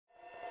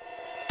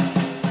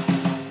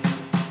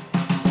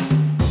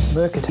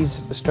Murcutt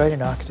is an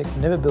Australian architect,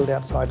 never built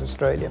outside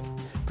Australia,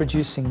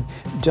 producing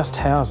just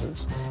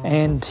houses,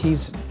 and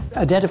he's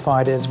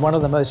identified as one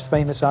of the most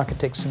famous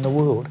architects in the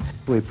world.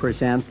 We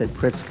present the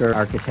Pritzker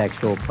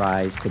Architectural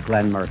Prize to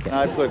Glenn Murcutt.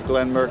 I put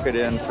Glenn Murcutt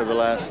in for the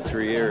last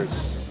 3 years.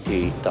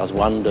 He does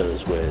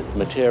wonders with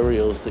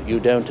materials that you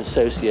don't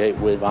associate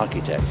with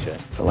architecture.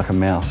 Felt like a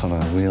mouse on a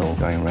wheel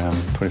going around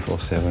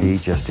 24/7. He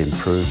just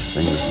improves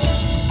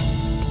things.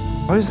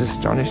 I was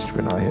astonished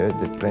when I heard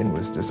that Glenn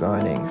was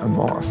designing a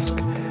mosque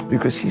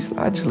because he's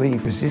largely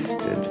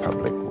resisted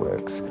public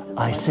works.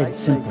 I said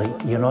simply,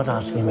 "You're not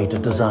asking me to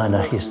design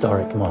a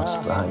historic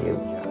mosque, are you?"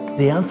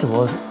 The answer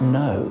was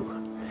no.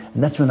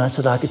 And that's when I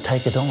said I could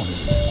take it on.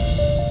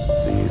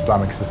 The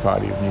Islamic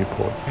Society of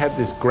Newport had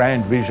this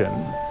grand vision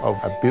of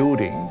a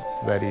building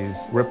that is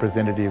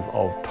representative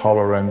of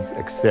tolerance,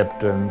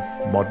 acceptance,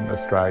 modern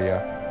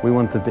Australia. We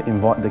wanted to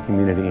invite the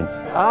community in.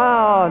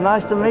 Ah,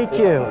 nice to meet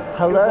you.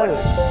 Hello.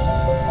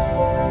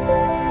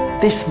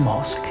 This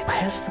mosque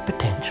has the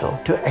potential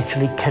to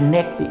actually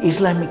connect the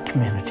Islamic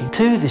community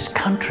to this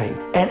country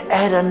and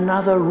add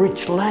another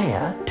rich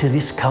layer to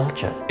this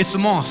culture. It's a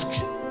mosque,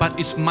 but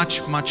it's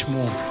much, much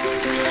more.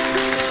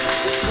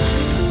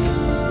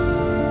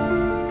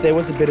 There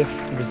was a bit of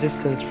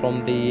resistance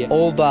from the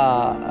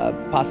older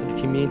parts of the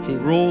community.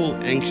 We're all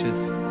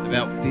anxious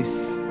about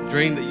this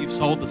dream that you've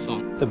sold us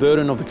on. The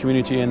burden of the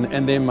community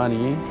and their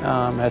money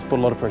has put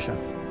a lot of pressure.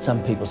 Some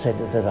people said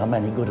that I'm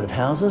only good at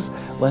houses.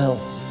 Well,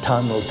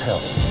 time will tell.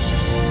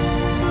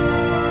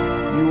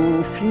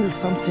 You feel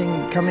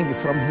something coming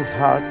from his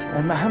heart.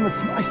 And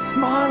Mohammed's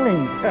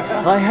smiling.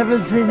 I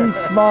haven't seen him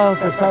smile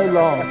for so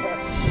long.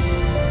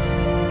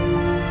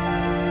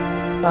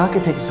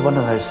 Architecture is one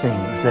of those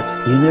things that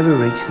you never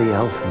reach the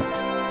ultimate.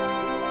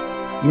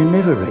 You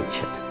never reach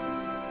it.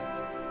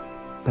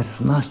 But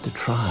it's nice to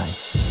try.